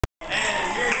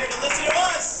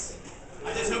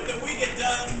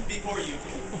for you.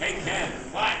 Hey, Ken.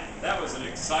 What? That was an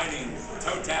exciting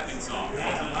toe-tapping song.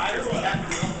 I was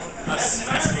happy.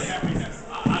 Especially,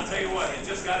 I'll tell you what, it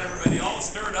just got everybody all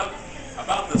stirred up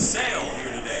about the sale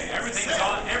here today.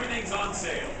 Everything's on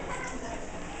sale.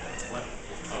 What?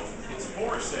 Oh, it's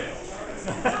for sale.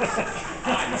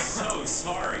 I'm so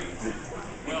sorry.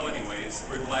 Well, anyways,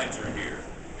 we're glad you're here.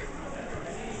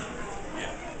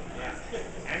 Yeah.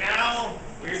 And now,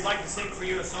 we'd like to sing for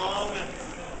you a song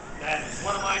that is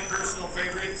one of my personal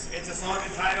favorites. It's a song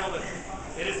entitled,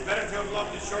 "It is better to have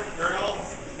loved a short girl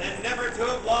than never to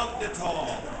have loved a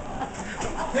tall."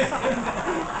 Hey,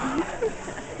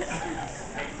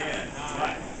 Ken.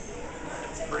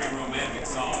 It's a pretty romantic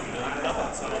song. I love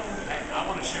that song. Hey, I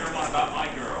want to share one about my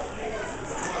girl.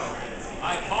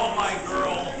 I call my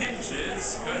girl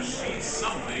Hinges because she's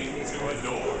something to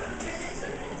adore.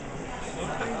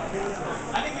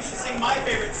 I think we should sing my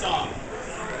favorite song.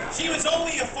 She was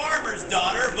only a farmer's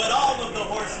daughter, but all of the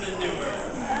horsemen knew her.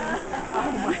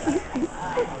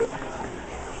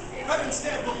 But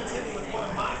instead, we'll continue with one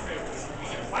of my favorites,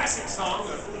 a classic song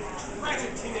of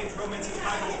tragic teenage romance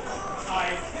entitled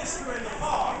 "I Kissed Her in the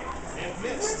Fog and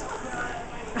Missed."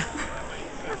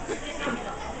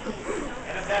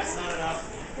 And if that's not enough,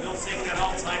 we'll sing that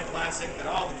all-time classic that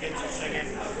all the kids are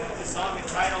singing. The song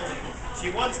entitled "She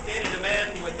Once Dated a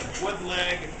Man with a Good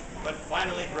Leg, but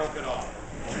Finally Broke It Off."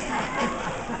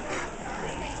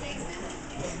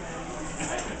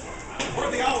 Or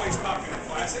the always popular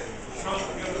classic, song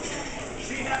that goes,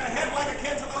 "She had a head like a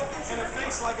cantaloupe and a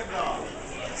face like a dog,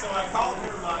 so I called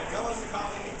her my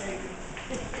melancholy baby."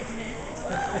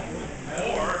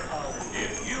 Or,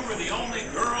 if you were the only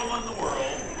girl in the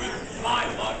world, with my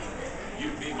luck,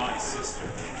 you'd be my sister.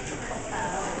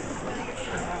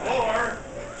 Or,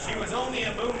 she was only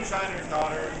a moonshiner's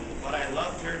daughter, but I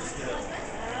loved her still.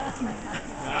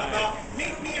 Now,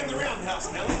 meet me in the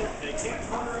roundhouse, Nellie. They can't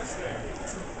corner us there.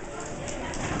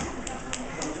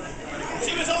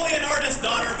 She was only an artist's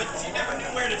daughter, but she never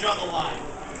knew where to draw the line.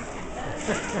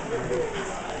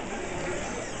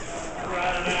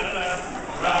 Ra-da-da-da-da,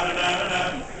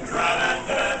 ra-da-da-da-da,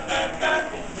 ra-da-da-da-da.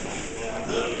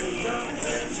 Looking up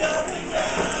and jumping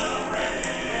down,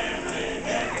 ranting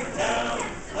and down.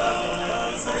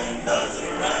 Buzzing,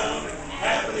 buzzing around,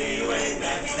 happily wait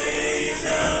that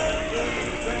station.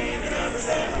 Blue train numbers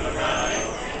and the ride.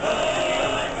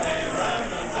 Up and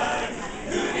right on time.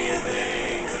 Who do you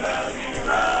think's about to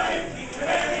ride?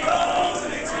 And he calls and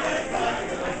makes her head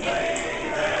like a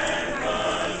flame and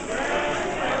runs round.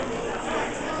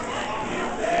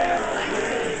 If there are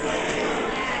good ways,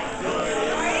 you're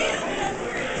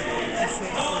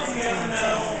oh, yeah,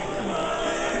 now,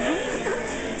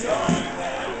 join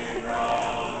that in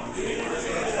wrong. Jesus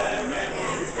is that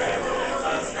redwood's rebel,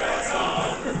 Muskrat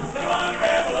song. Come on,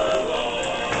 rebel along.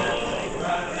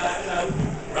 Ra-da-da-da,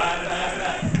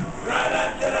 ra-da-da-da,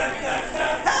 ra-da-da-da-da-da.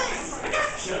 Hey!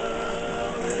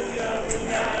 Shuffling up and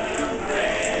down,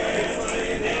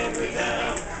 wrestling every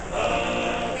town,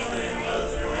 buzzing,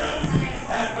 buzzing around,